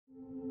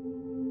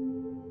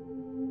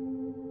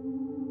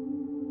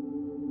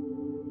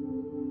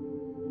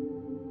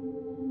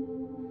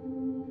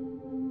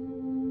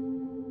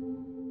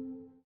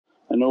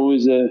and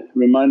always a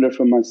reminder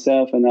for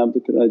myself, and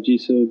abdukal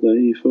ajizu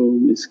da'ifu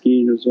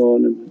miskeen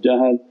zalim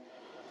jahal,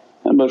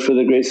 and but for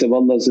the grace of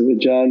Allah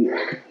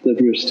that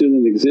we're still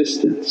in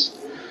existence.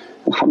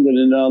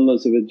 Alhamdulillah,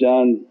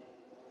 Allah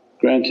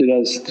granted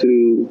us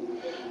to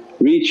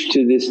reach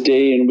to this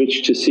day in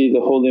which to see the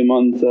holy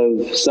month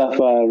of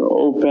Safar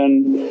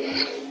open,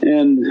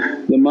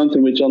 and the month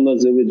in which Allah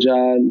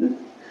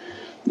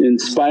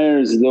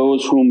inspires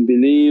those whom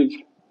believe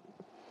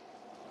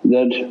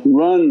that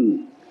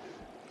run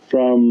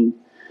from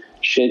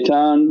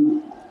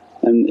shaitan,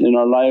 and in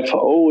our life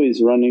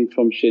always running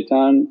from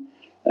shaitan,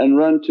 and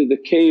run to the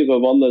cave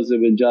of Allah's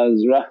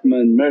rahmah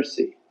and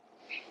mercy.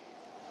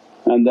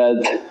 And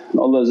that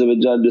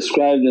Allah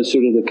described in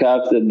Surah the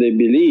Kahf that they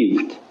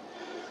believed,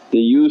 the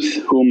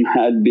youth whom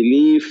had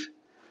belief,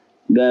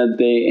 that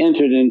they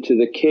entered into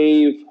the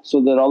cave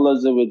so that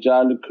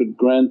Allah could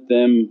grant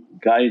them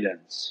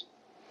guidance.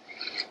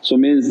 So it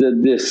means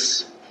that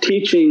this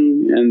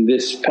teaching and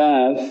this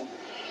path,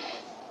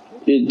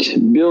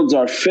 it builds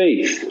our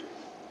faith.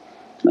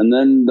 And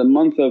then the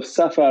month of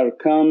Safar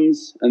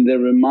comes and they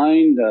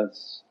remind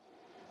us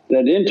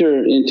that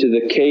enter into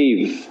the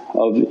cave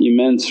of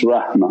immense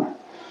rahmah.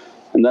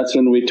 And that's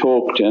when we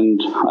talked, and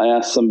I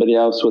asked somebody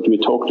else what we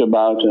talked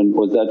about, and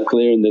was that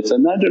clear, and they said,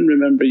 "No, I don't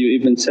remember you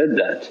even said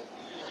that."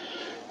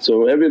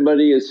 So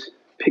everybody is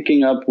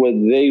picking up what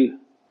they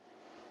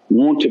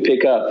want to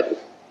pick up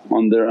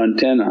on their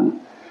antenna.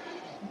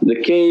 The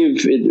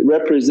cave, it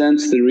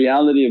represents the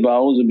reality of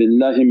a'udhu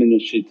billahi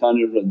minash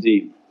shaitanir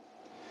rajeem.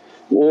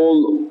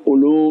 All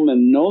ulum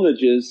and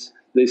knowledges,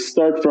 they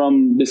start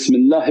from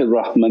Bismillahir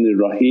Rahmanir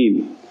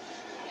Rahim.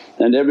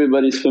 And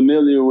everybody's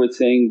familiar with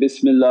saying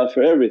Bismillah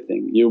for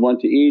everything. You want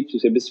to eat, you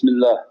say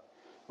Bismillah.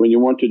 When you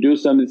want to do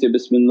something, say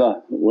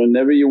Bismillah.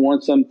 Whenever you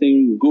want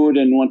something good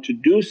and want to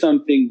do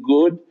something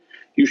good,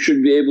 you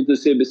should be able to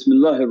say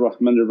Bismillahir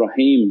Rahmanir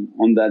Rahim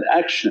on that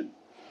action.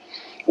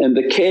 And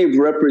the cave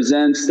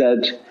represents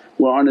that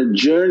we're on a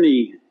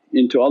journey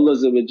into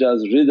Allah's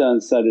rida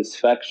and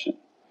satisfaction.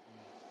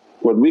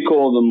 What we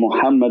call the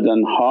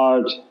Muhammadan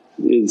heart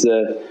is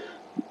a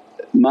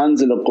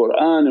manzil of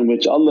Qur'an in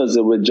which Allah,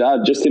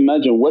 just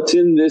imagine what's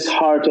in this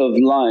heart of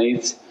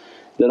light,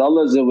 that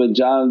Allah's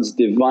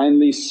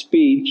Divinely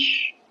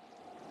speech.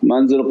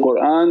 Manzil of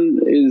Qur'an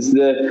is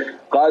the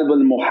qalb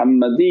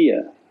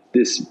al-Muhammadiyya,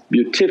 this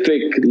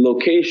beatific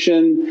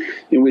location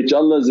in which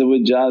Allah's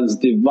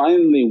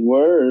Divinely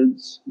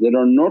words that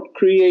are not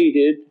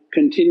created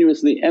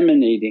continuously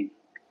emanating.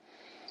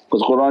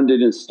 Because Qur'an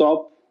didn't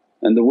stop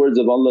and the words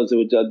of Allah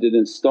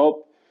didn't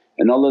stop,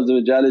 and Allah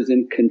is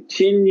in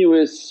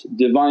continuous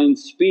divine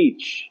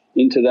speech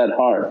into that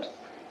heart.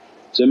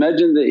 So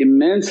imagine the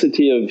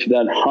immensity of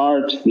that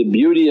heart, the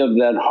beauty of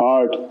that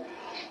heart,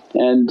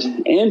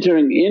 and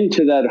entering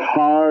into that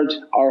heart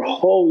our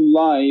whole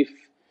life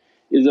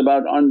is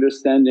about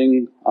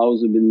understanding,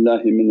 A'udhu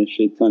billahi minash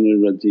shaitanir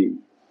rajeem.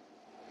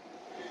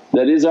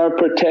 That is our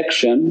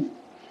protection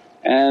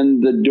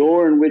and the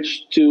door in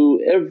which to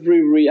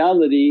every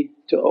reality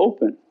to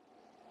open.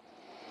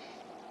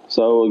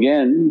 So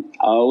again,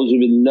 A'udhu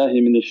billahi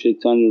minash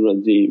shaitanir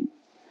rajeem.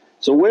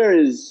 So where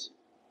is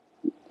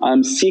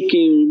I'm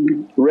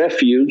seeking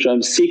refuge,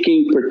 I'm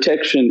seeking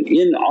protection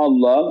in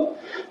Allah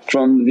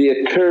from the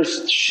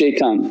accursed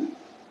shaitan.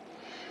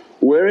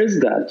 Where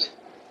is that?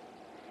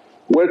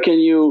 Where can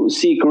you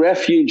seek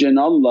refuge in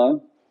Allah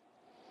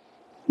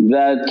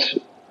that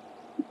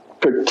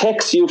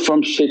protects you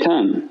from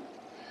shaitan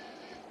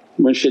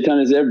when shaitan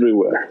is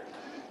everywhere?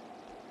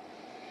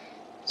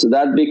 So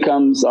that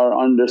becomes our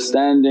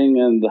understanding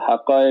and the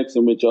haqqaiqs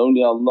in which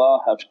awliya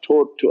Allah have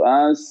taught to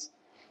us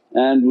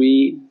and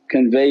we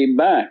convey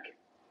back,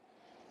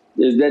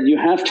 is that you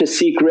have to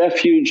seek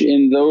refuge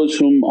in those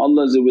whom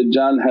Allah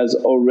has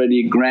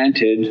already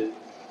granted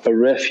a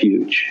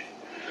refuge.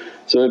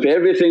 So if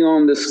everything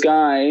on the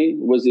sky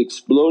was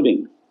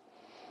exploding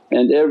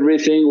and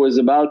everything was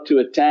about to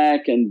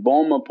attack and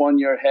bomb upon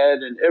your head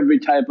and every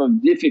type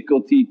of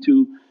difficulty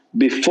to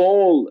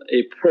befall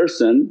a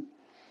person,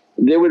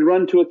 they would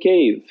run to a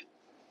cave.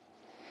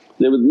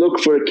 They would look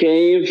for a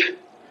cave,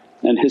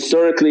 and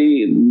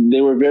historically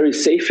they were very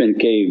safe in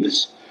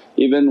caves.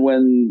 Even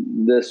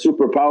when the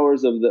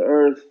superpowers of the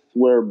earth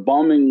were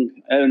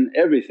bombing and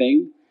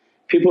everything,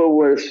 people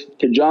with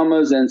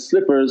pyjamas and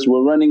slippers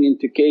were running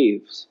into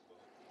caves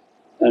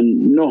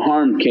and no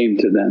harm came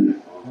to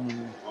them.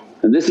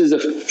 And this is a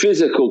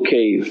physical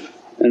cave,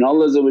 and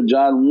Allah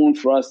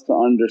wants for us to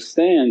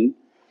understand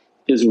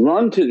is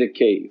run to the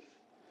cave.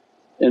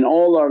 In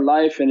all our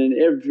life and in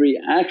every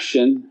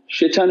action,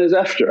 shaitan is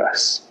after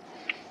us.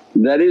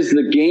 That is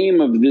the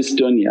game of this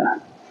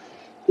dunya.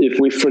 If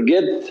we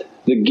forget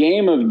the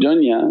game of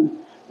dunya,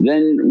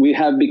 then we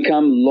have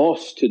become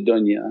lost to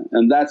dunya,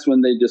 and that's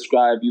when they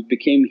describe you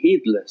became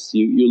heedless,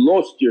 you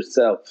lost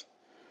yourself.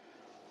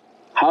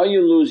 How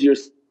you lose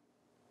yourself?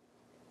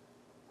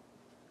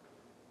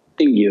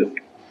 You.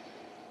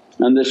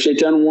 And the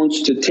shaitan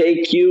wants to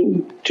take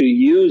you, to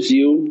use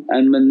you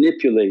and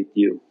manipulate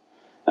you.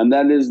 And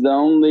that is the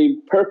only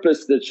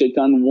purpose that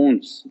shaitan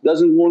wants.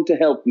 Doesn't want to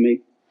help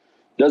me,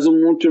 doesn't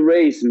want to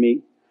raise me,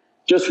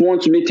 just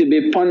wants me to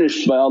be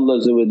punished by Allah.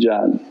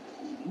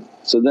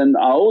 So then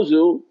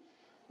a'udhu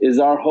is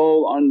our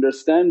whole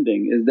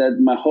understanding, is that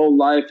my whole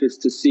life is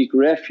to seek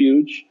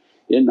refuge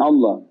in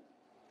Allah,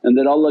 and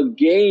that Allah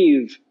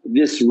gave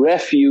this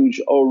refuge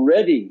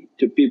already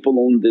to people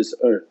on this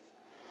earth.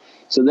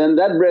 So then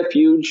that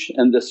refuge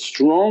and the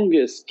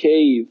strongest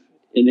cave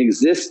in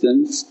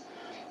existence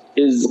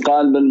is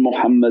qalb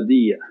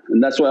al-Muhammadiyya,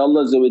 and that's why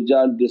Allah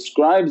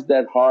describes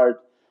that heart,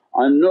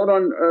 I'm not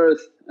on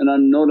earth and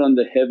I'm not on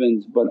the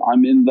heavens, but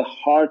I'm in the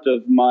heart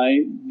of my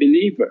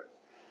believer.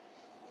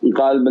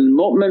 Qalb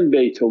al-mu'min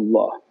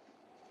baytullah.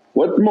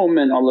 What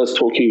mu'min Allah is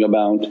talking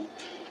about?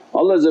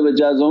 Allah's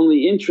only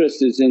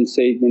interest is in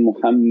Sayyidina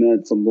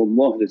Muhammad.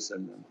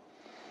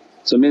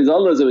 So means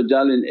Allah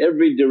in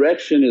every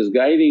direction is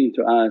guiding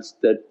to us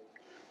that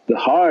the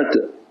heart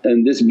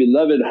and this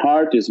beloved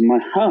heart is my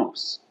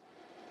house,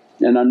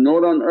 and I'm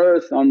not on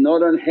earth, I'm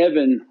not on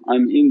heaven,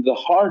 I'm in the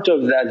heart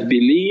of that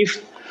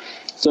belief.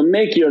 So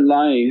make your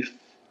life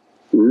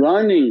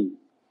running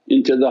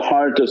into the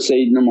heart of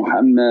Sayyidina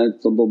Muhammad.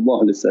 So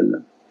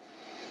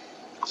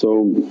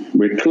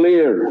we're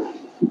clear,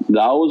 the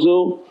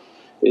awzu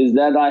is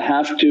that I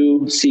have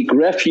to seek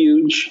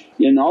refuge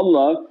in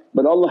Allah,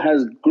 but Allah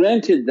has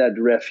granted that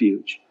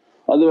refuge,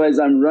 otherwise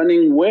I'm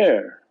running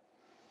where?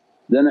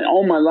 Then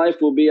all my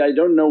life will be, I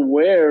don't know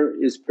where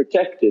is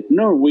protected.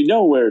 No, we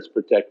know where it's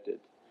protected.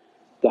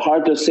 The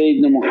heart of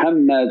Sayyidina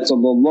Muhammad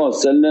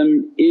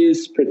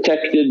is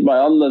protected by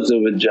Allah.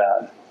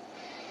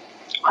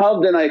 How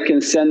then I can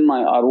send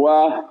my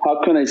arwah,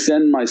 how can I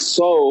send my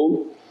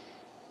soul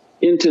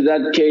into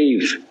that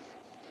cave?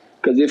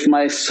 Because if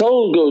my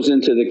soul goes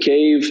into the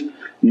cave,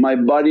 my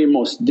body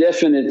most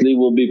definitely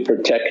will be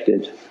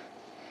protected.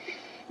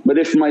 But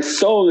if my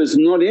soul is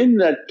not in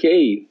that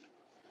cave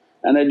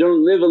and I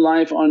don't live a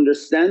life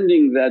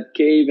understanding that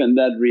cave and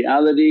that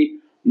reality,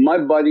 my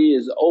body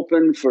is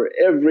open for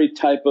every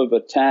type of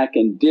attack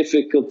and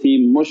difficulty,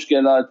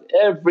 mushkilat,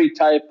 every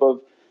type of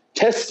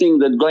testing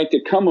that's going to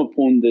come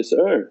upon this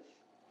earth.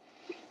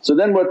 So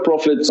then what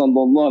Prophet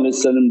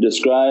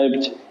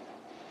described,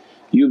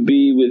 you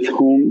be with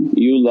whom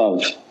you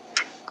love.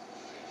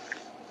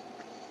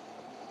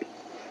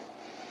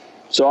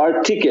 So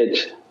our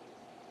ticket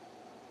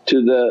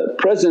to the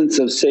presence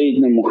of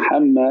Sayyidina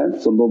Muhammad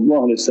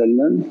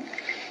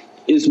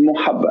is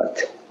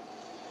muhabbat.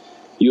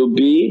 You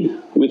be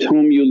with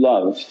whom you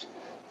love,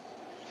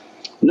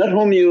 not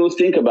whom you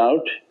think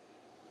about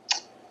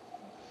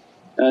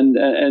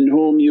and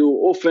whom you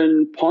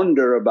often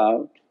ponder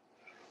about,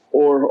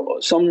 or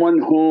someone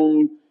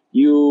whom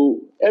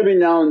you every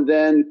now and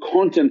then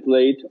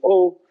contemplate,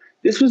 oh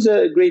this was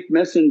a great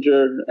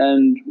messenger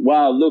and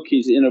wow look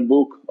he's in a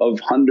book of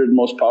 100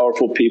 most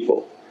powerful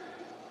people.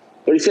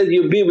 But he said,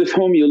 you be with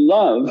whom you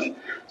love.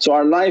 So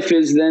our life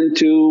is then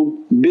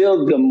to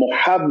build the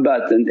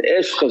muhabbat and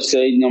ishq of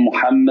Sayyidina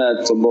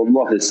Muhammad.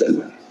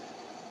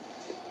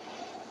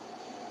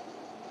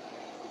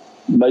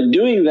 By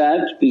doing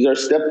that, these are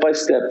step by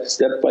step,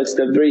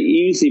 very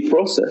easy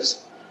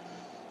process.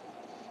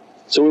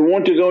 So we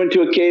want to go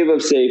into a cave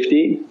of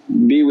safety,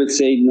 be with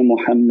Sayyidina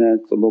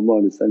Muhammad.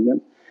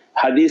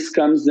 Hadith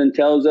comes and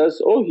tells us,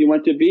 oh you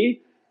want to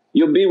be,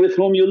 you'll be with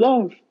whom you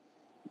love.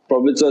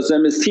 Prophet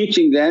is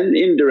teaching then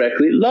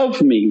indirectly,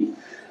 love me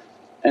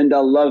and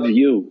I'll love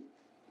you.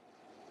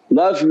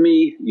 Love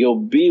me,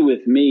 you'll be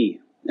with me,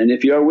 and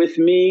if you're with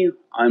me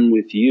I'm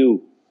with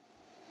you.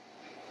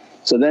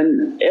 So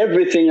then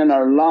everything in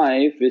our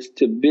life is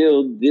to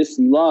build this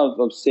love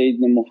of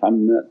Sayyidina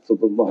Muhammad.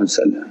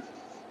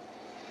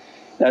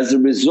 As a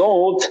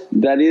result,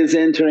 that is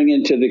entering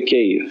into the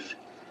cave.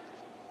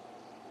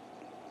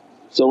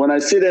 So when I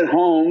sit at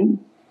home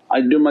I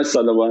do my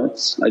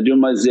salawats, I do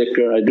my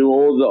zikr, I do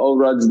all the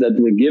awrads that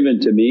were given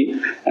to me,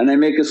 and I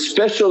make a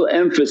special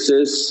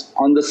emphasis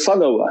on the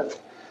salawat.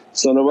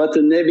 Salawat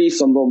al-Nabi,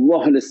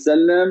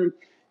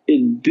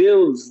 it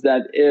builds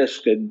that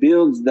ishq, it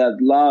builds that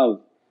love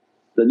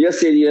that, Ya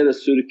Sayyidi Ya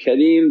Rasul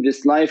Kareem,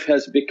 this life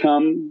has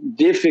become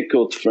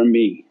difficult for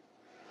me.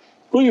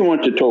 Who you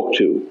want to talk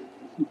to?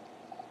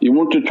 You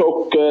want to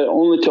talk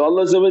only to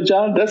Allah?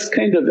 That's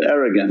kind of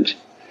arrogant.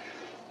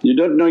 You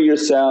don't know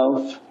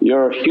yourself,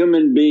 you're a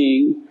human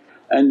being,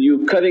 and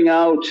you cutting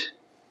out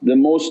the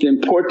most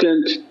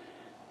important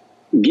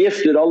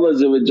gift that Allah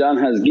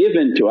has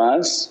given to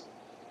us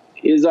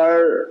is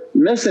our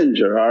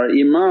messenger, our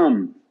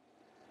imam.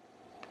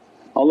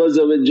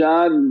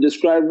 Allah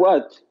described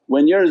what?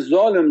 When you're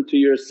zalim to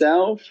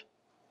yourself,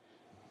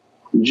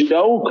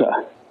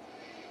 jawka.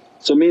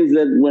 So means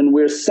that when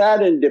we're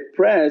sad and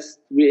depressed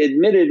we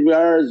admitted we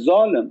are a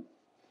zalim.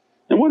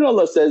 And what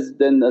Allah says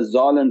then a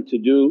zalim to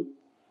do?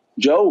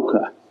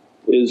 Jawka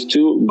is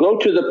to go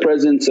to the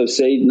presence of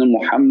Sayyidina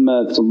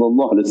Muhammad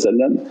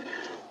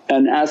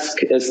and ask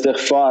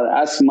istighfar,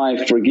 ask my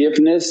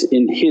forgiveness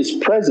in his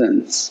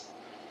presence.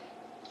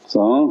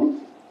 So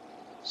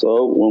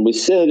when we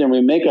sit and we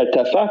make our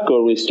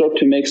tafakkur, we start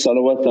to make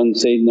salawat on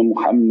Sayyidina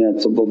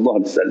Muhammad.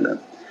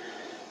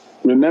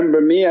 Remember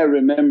me, I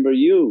remember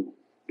you.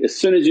 As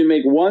soon as you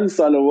make one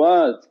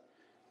salawat,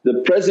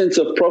 the presence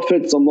of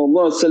Prophet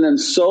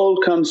soul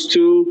comes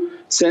to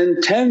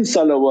send 10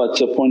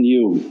 salawats upon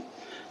you.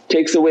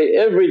 Takes away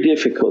every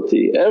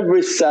difficulty,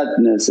 every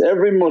sadness,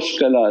 every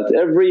mushkalat,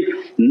 every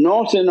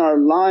knot in our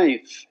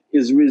life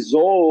is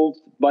resolved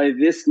by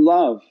this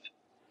love.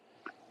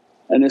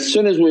 And as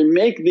soon as we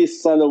make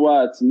these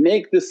salawats,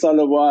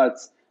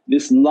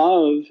 this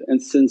love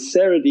and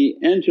sincerity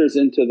enters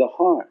into the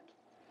heart.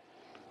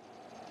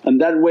 And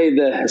that way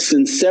the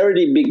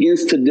sincerity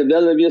begins to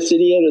develop. Ya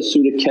Sayyidi, Ya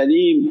Rasul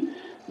Kareem,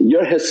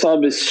 your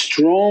hisab is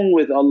strong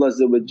with Allah.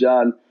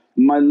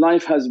 My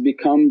life has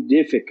become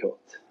difficult,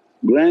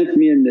 grant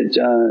me a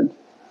najat.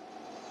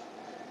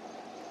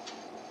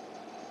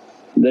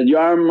 That you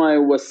are my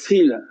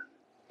wasila,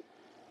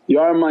 you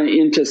are my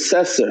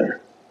intercessor,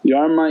 you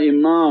are my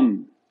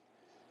imam.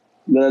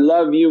 That I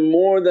love you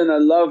more than I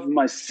love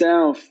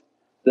myself,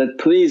 that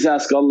please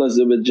ask Allah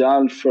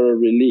for a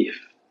relief.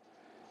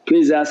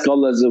 Please ask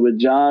Allah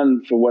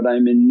for what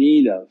I'm in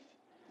need of.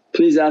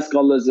 Please ask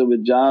Allah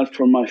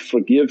for my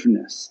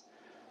forgiveness.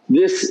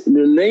 This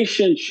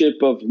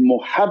relationship of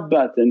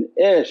muhabbat and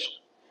ishq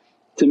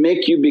to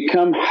make you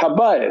become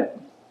habaib,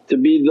 to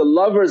be the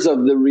lovers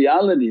of the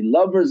reality,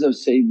 lovers of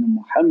Sayyidina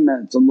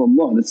Muhammad,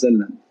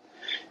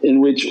 in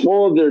which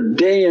all their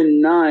day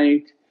and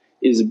night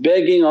is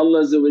begging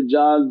Allah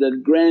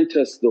that grant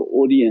us the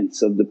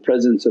audience of the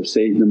presence of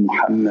Sayyidina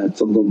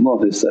Muhammad.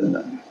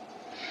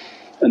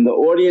 And the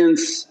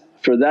audience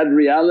for that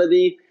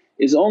reality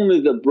is only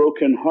the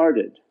broken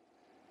hearted.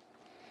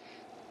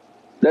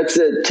 That's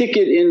a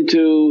ticket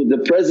into the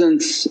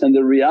presence and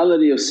the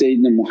reality of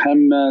Sayyidina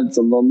Muhammad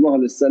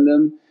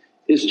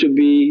is to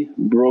be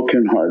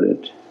broken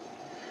hearted.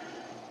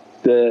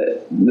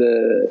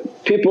 The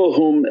people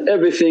whom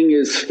everything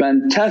is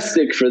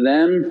fantastic for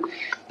them,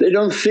 they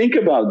don't think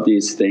about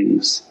these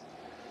things.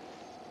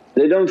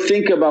 They don't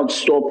think about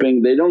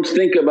stopping, they don't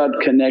think about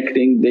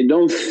connecting, they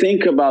don't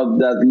think about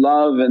that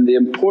love and the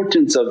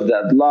importance of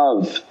that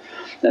love.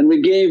 And we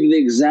gave the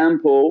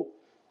example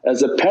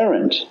as a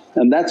parent,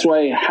 and that's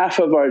why half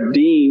of our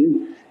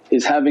deen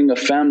is having a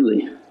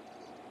family.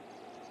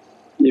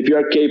 If you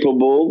are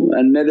capable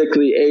and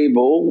medically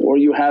able, or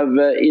you have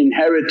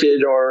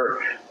inherited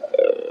or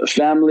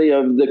family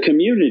of the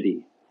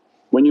community.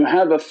 When you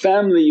have a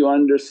family you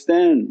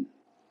understand.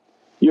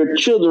 Your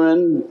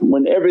children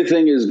when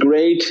everything is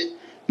great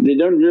they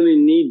don't really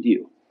need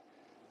you,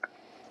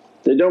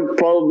 they don't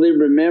probably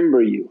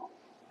remember you,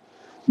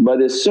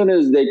 but as soon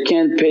as they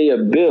can't pay a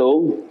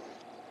bill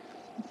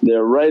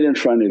they're right in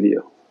front of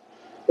you.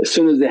 As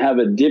soon as they have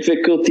a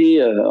difficulty,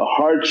 a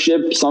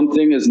hardship,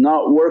 something is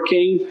not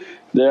working,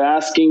 they're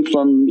asking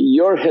from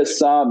your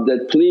hisab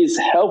that, please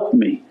help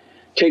me,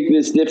 take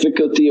this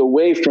difficulty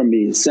away from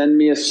me, send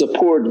me a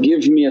support,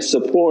 give me a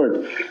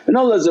support. And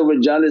Allah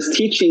is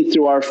teaching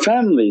through our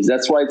families,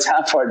 that's why it's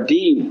half our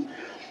deen.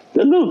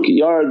 That look,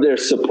 you are their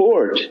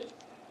support,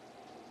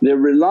 they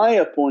rely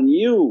upon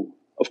you.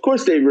 Of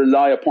course they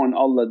rely upon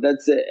Allah,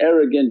 that's an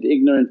arrogant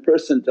ignorant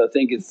person to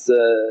think it's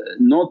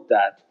not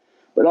that.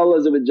 But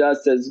Allah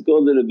says, go a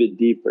little bit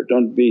deeper,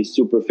 don't be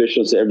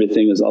superficial, say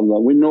everything is Allah.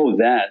 We know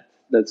that,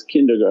 that's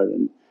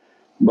kindergarten.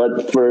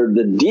 But for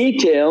the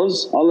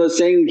details Allah is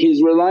saying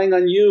He's relying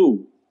on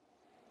you.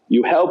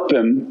 You help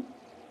him,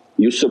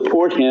 you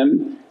support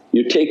him,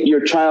 you take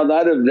your child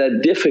out of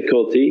that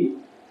difficulty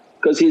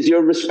because he's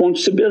your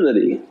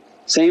responsibility.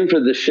 Same for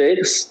the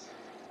shaykhs,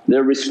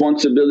 their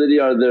responsibility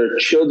are their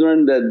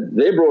children that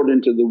they brought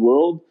into the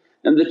world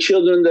and the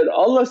children that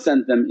Allah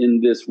sent them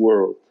in this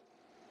world.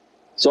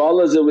 So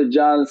Allah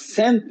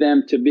sent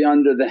them to be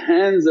under the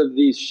hands of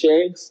these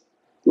shaykhs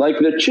like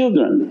their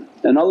children,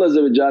 and Allah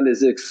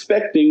is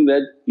expecting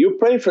that you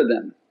pray for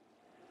them,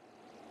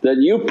 that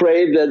you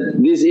pray that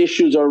these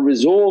issues are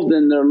resolved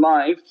in their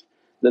life,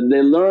 that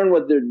they learn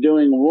what they're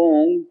doing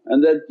wrong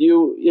and that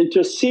you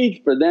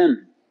intercede for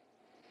them.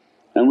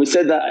 And we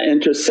said that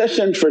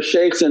intercession for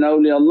shaykhs and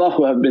awliyaullah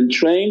who have been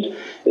trained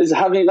is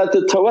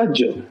Haqqiqatul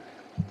Tawajju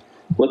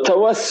wa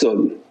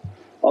Tawassul.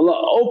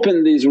 Allah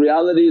opened these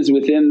realities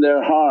within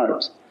their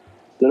heart,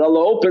 that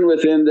Allah open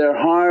within their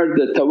heart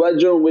the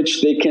tawajjuh in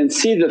which they can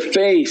see the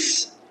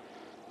face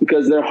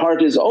because their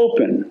heart is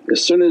open.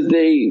 As soon as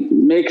they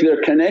make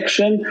their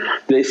connection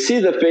they see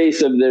the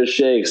face of their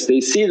shaykhs, they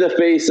see the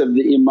face of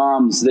the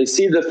imams, they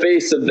see the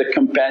face of the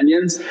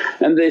companions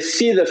and they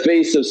see the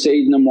face of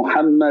Sayyidina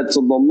Muhammad.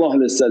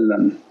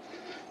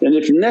 And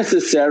if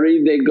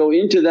necessary they go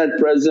into that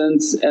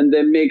presence and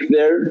they make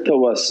their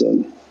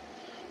tawassul.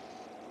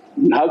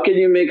 How can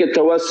you make a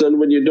tawassul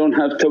when you don't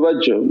have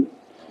tawajjuh?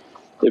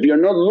 If you're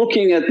not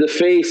looking at the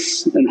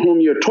face and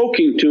whom you're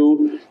talking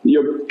to,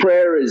 your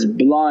prayer is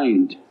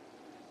blind.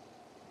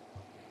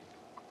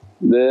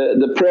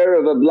 The prayer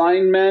of a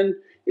blind man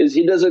is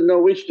he doesn't know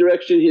which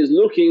direction he's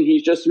looking,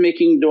 he's just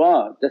making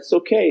du'a, that's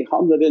okay,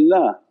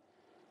 alhamdulillah.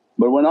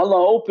 But when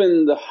Allah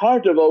opened the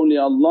heart of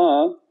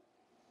awliyaullah,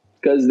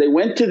 because they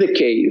went to the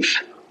cave,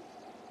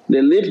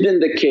 they lived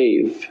in the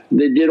cave,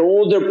 they did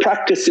all their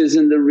practices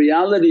in the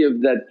reality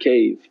of that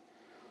cave.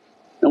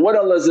 And what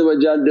Allah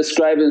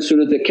described in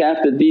Surah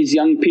Kahf, that these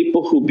young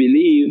people who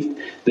believed,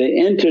 they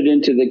entered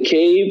into the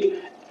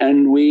cave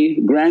and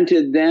we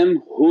granted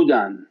them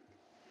hudan.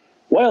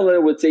 Why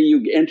Allah would say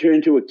you enter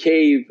into a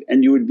cave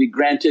and you would be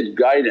granted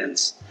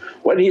guidance?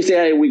 Why did He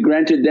say, we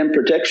granted them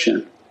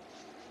protection?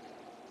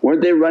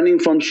 Weren't they running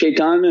from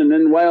shaitan? And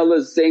then why Allah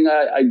is saying,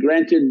 I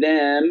granted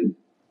them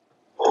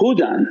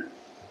hudan?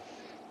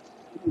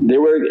 They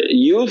were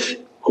youth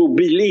who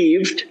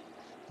believed,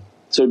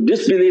 so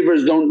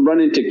disbelievers don't run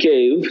into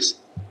caves.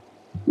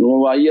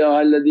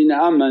 وَيَا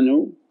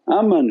الَّذِينَ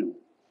آمَنُوا.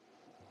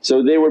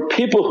 So they were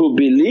people who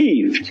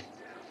believed.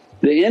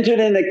 They entered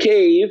in a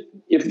cave.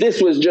 If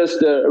this was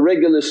just a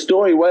regular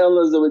story, why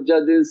Allah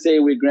didn't say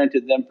we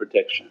granted them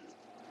protection?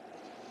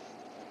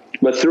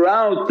 But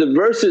throughout the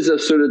verses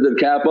of Surah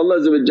Al-Kahf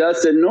Allah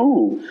said,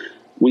 no,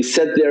 we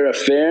set their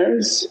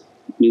affairs,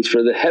 means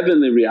for the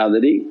heavenly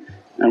reality,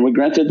 and we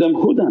granted them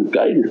hudan,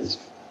 guidance.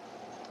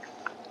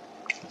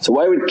 So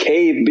why would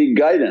cave be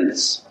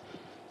guidance?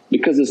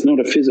 Because it's not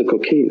a physical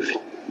cave.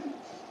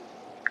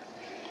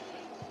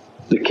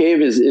 The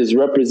cave is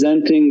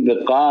representing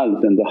the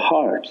qalb and the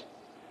heart,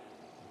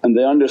 and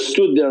they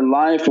understood their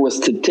life was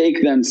to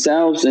take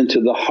themselves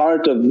into the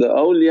heart of the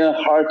awliya,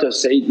 heart of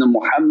Sayyidina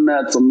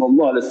Muhammad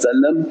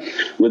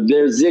with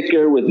their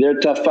zikr, with their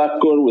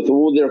tafakkur, with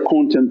all their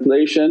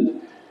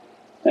contemplation.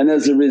 And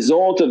as a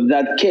result of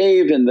that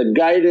cave and the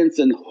guidance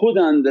and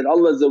hudan that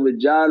Allah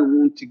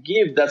want to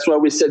give, that's why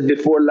we said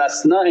before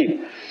last night,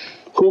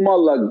 whom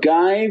Allah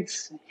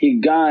guides He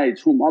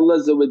guides, whom Allah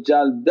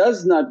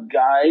does not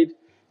guide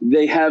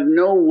they have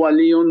no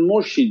waliyun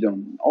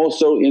murshidun.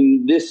 Also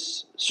in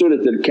this Surah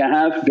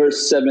Al-Kahf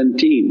verse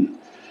 17,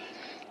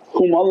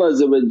 whom Allah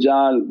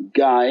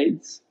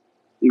guides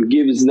and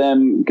gives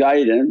them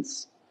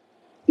guidance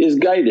is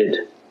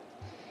guided.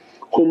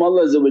 Whom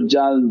Allah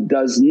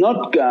does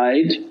not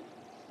guide,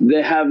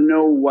 they have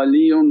no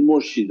waliyun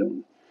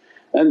murshidun.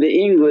 And the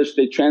English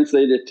they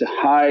translate it to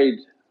hide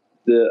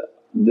the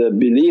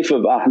belief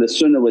of Ahlul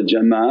Sunnah wal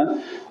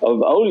Jama'ah of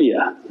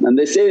awliya, and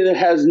they say it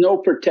has no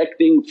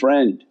protecting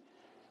friend.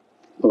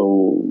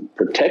 Oh,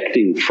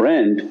 protecting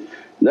friend,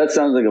 that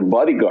sounds like a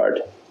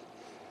bodyguard.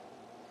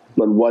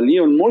 But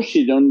waliyun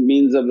murshidun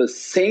means of a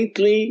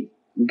saintly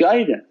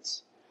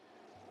guidance.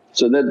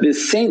 So that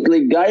this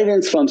saintly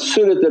guidance from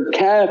Surah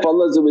Al-Kahf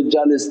Allah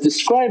is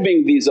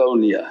describing these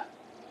awliya,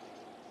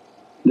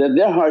 that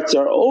their hearts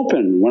are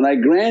open. When I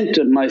grant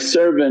my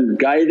servant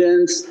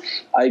guidance,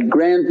 I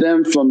grant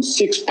them from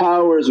 6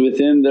 powers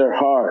within their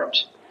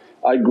heart.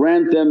 I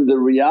grant them the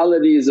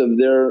realities of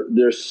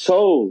their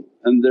soul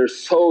and their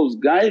soul's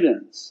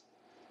guidance.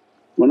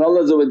 When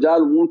Allah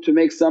wants to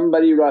make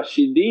somebody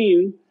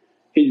Rashideen,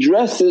 He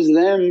dresses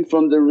them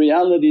from the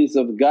realities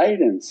of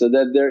guidance, so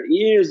that their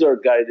ears are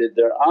guided,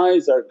 their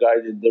eyes are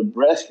guided, their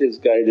breath is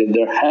guided,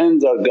 their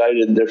hands are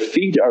guided, their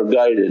feet are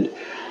guided.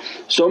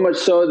 So much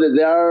so that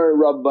they are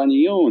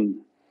Rabbaniyun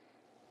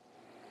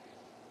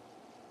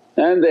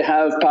and they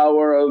have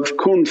power of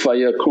kun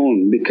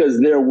fayakun, because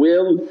their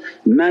will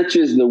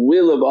matches the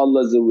will of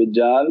Allah,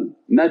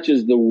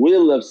 matches the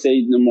will of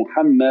Sayyidina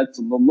Muhammad.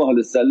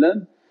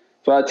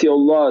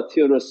 Fatihullah,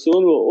 ati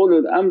Rasul wa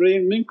ulul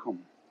amri minkum.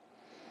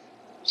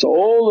 So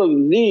all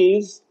of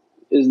these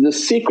is the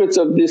secrets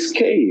of this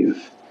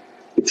cave.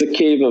 It's a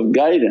cave of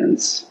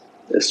guidance.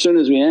 As soon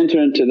as we enter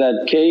into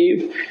that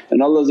cave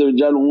and Allah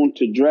want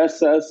to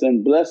dress us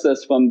and bless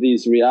us from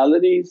these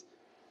realities,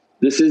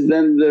 this is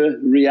then the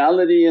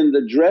reality and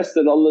the dress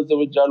that Allah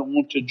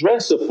want to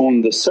dress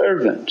upon the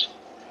servant.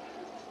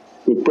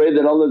 We pray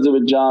that Allah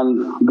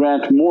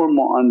grant more and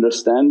more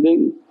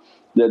understanding,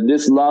 that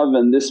this love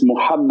and this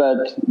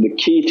muhabbat, the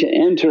key to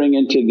entering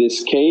into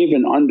this cave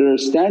and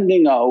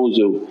understanding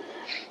a'udhu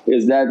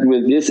is that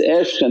with this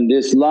ishq and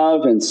this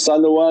love and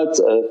salawat,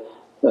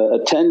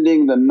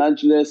 attending the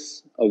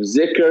majlis of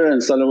zikr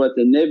and salawat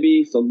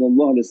al-Nabi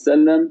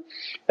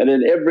and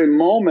at every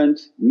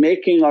moment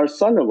making our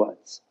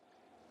salawats,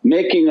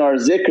 making our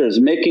zikrs,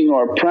 making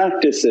our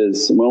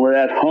practices. When we're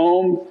at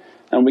home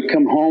and we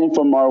come home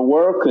from our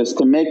work is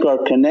to make our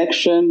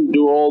connection,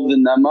 do all the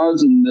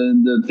namaz and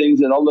the things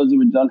that Allah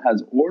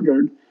has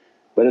ordered,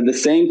 but at the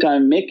same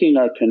time making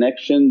our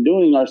connection,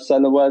 doing our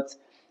salawats,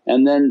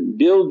 and then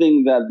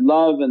building that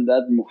love and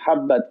that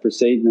muhabbat for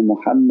Sayyidina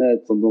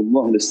Muhammad,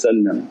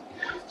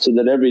 so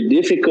that every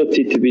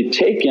difficulty to be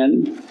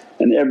taken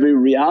and every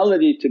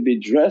reality to be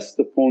dressed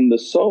upon the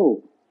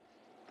soul.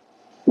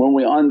 When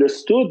we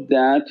understood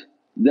that,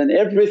 then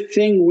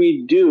everything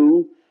we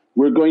do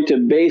we're going to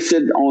base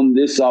it on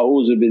this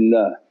a'udhu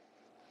billah.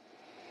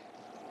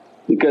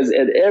 Because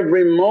at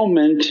every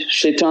moment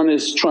shaitan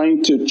is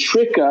trying to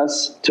trick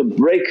us to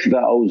break the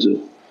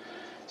a'udhu.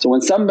 So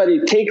when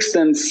somebody takes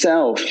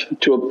themselves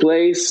to a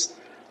place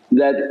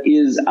that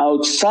is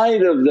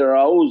outside of their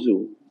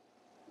a'udhu,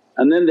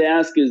 and then they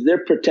ask, is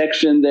there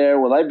protection there,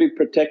 will I be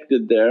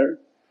protected there?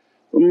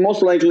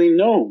 Most likely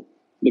no,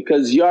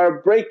 because you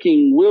are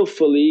breaking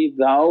willfully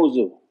the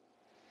a'udhu.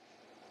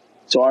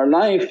 So our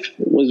life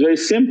was very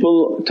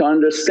simple to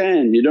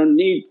understand, you don't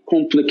need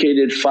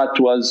complicated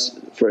fatwas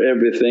for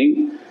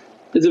everything.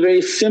 It's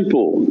very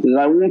simple that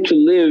I want to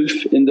live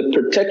in the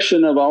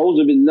protection of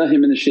a'udhu billahi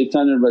minash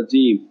shaitanir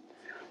rajeem.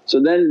 So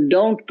then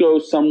don't go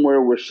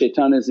somewhere where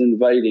shaitan is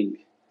inviting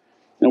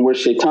and where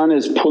shaitan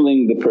is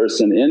pulling the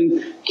person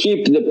in.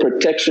 Keep the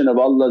protection of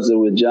Allah.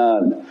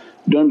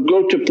 Don't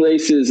go to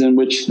places in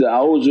which the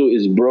a'udhu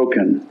is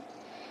broken,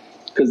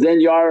 because then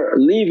you are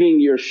leaving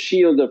your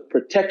shield of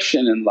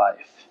protection in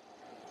life.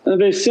 And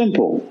very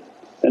simple.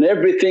 And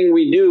everything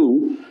we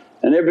do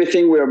and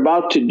everything we're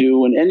about to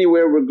do and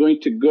anywhere we're going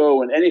to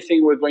go and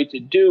anything we're going to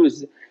do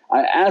is,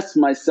 I ask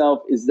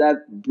myself, is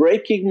that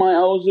breaking my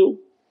awzu?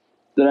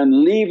 That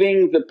I'm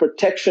leaving the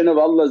protection of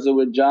Allah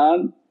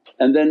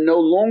and then no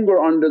longer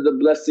under the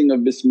blessing of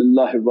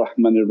Bismillahir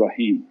Rahmanir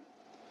Rahim.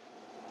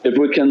 If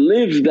we can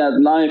live that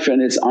life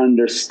and its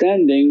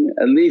understanding,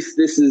 at least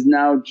this is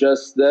now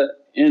just the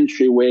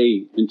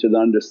entryway into the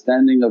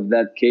understanding of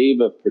that cave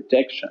of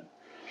protection.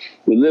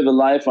 We live a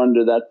life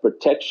under that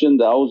protection,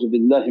 the a'udhu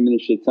billahi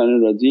minash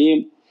shaitanir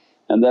rajeem,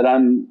 and that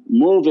I'm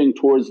moving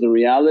towards the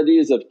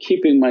realities of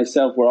keeping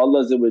myself where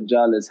Allah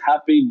is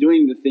happy,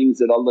 doing the things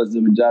that Allah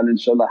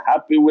inshaAllah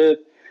happy with,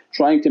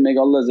 trying to make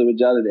Allah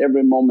at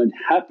every moment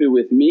happy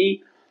with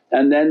me,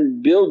 and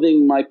then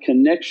building my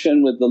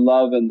connection with the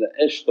love and the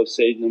ishq of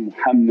Sayyidina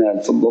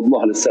Muhammad.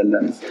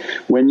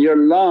 When your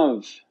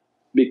love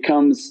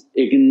becomes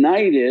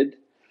ignited,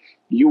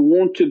 you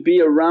want to be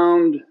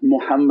around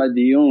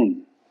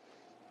Muhammadiyun.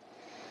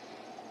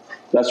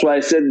 That's why I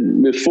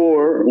said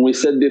before, we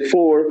said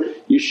before,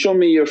 you show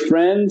me your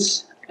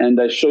friends and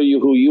I show you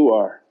who you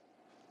are.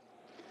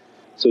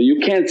 So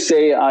you can't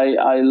say,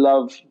 I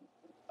love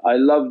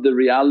the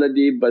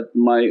reality but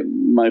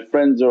my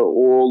friends are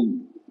all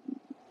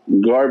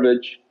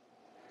garbage.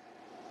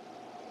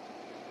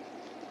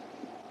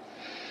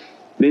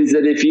 Means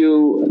that if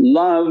you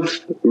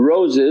love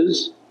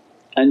roses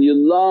and you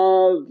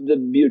love the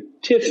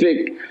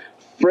beatific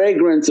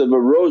fragrance of a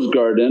rose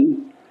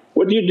garden,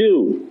 what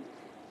do?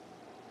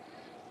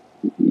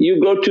 You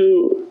go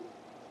to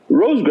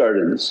rose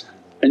gardens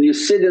and you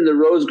sit in the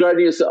rose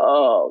garden, you say,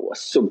 oh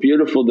what's so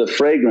beautiful the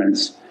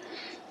fragrance.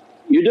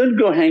 You don't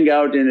go hang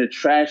out in a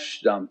trash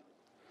dump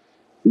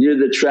near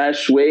the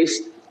trash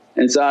waste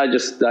and say, I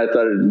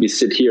thought it'd be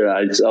sit here,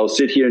 I'll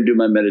sit here and do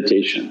my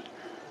meditation.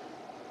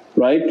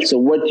 Right? So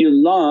what you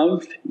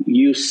love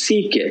you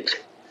seek it.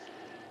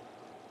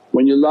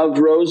 When you love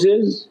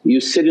roses you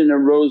sit in a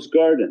rose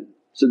garden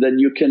so that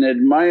you can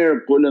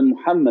admire Qul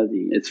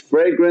Muhammadi, its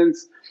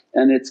fragrance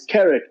and its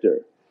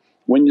character.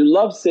 When you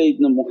love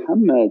Sayyidina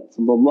Muhammad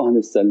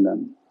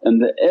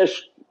and the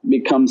ishq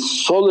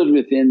becomes solid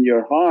within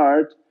your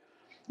heart,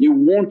 you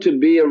want to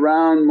be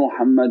around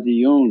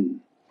Muhammadiyun.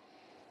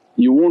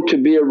 You want to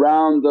be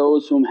around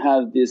those whom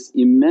have this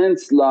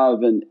immense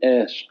love and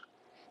ishq,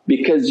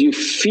 because you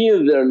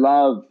feel their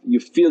love, you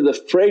feel the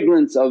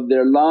fragrance of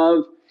their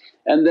love.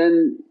 And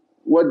then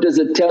what does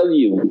it tell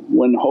you?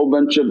 When a whole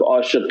bunch of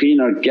ashiqeen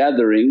are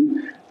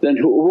gathering, then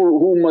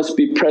who must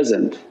be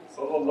present?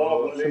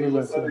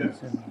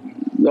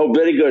 Oh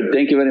very good,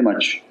 thank you very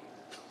much.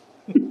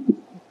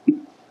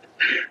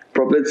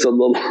 Prophet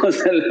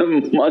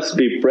must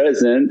be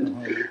present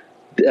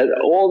at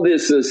all the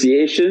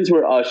associations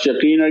where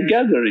ashiqeen are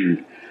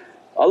gathering.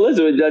 Allah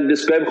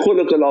described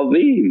khuluqul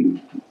azim,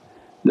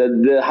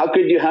 that how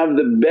could you have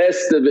the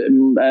best of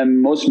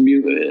most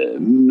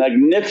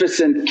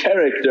magnificent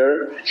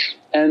character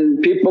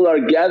and people are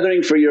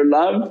gathering for your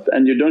love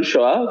and you don't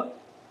show up?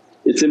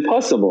 It's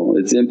impossible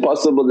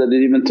that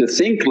even to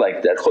think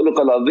like that.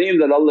 Khuluqul azim,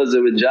 that Allah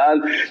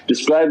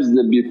describes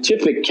the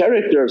beatific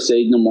character of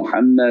Sayyidina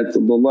Muhammad,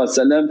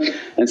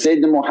 and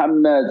Sayyidina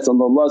Muhammad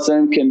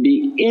can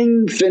be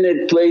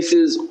infinite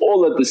places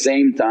all at the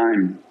same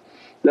time.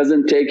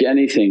 Doesn't take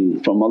anything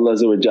from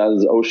Allah's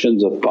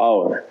oceans of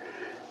power.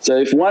 So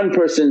if one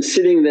person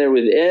sitting there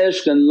with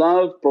ishq and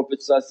love,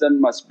 Prophet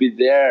must be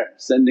there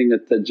sending a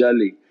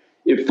tajalli.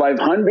 If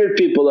 500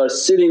 people are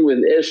sitting with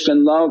ishq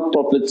and love,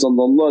 Prophet's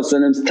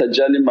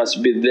tajalli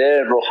must be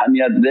there,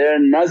 ruhaniyat there,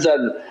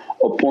 nazar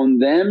upon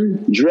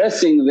them,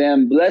 dressing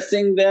them,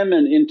 blessing them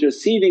and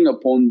interceding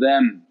upon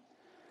them.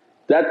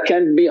 That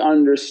can be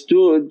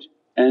understood,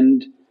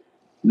 and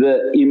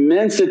the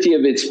immensity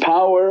of its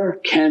power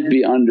can't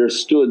be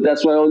understood.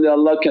 That's why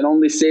awliyaullah can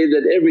only say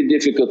that every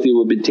difficulty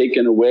will be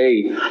taken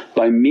away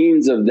by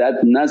means of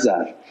that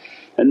nazar.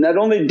 And not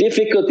only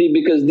difficulty,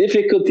 because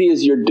difficulty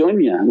is your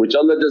dunya which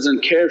Allah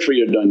doesn't care for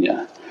your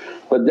dunya,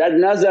 but that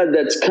nazar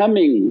that's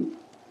coming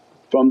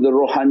from the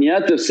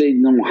ruhaniyat of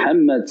Sayyidina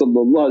Muhammad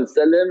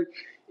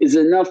is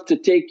enough to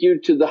take you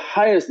to the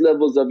highest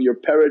levels of your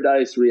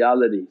paradise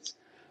realities,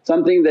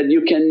 something that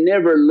you can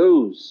never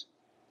lose.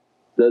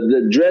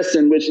 The dress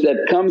in which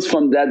that comes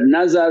from that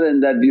nazar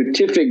and that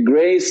beatific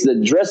grace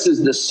that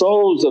dresses the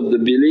souls of the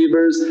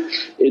believers,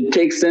 it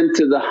takes them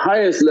to the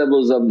highest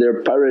levels of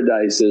their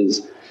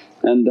paradises.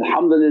 And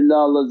alhamdulillah,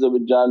 Allah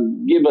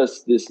give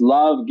us this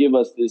love, give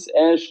us this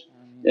ishq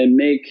and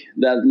make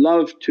that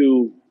love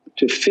to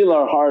to fill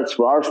our hearts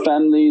for our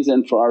families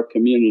and for our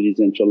communities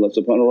inshaAllah.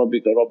 Subhana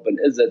rabbika rabbil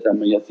izzati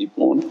amma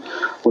yasifoon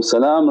wa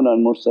salaamun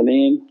al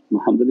mursaleen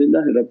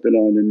walhamdulillahi rabbil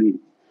alameen.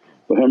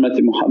 Bi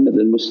hurmati Muhammad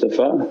al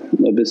Mustafa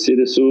wa bi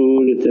sirri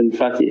Suratul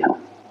Fatiha.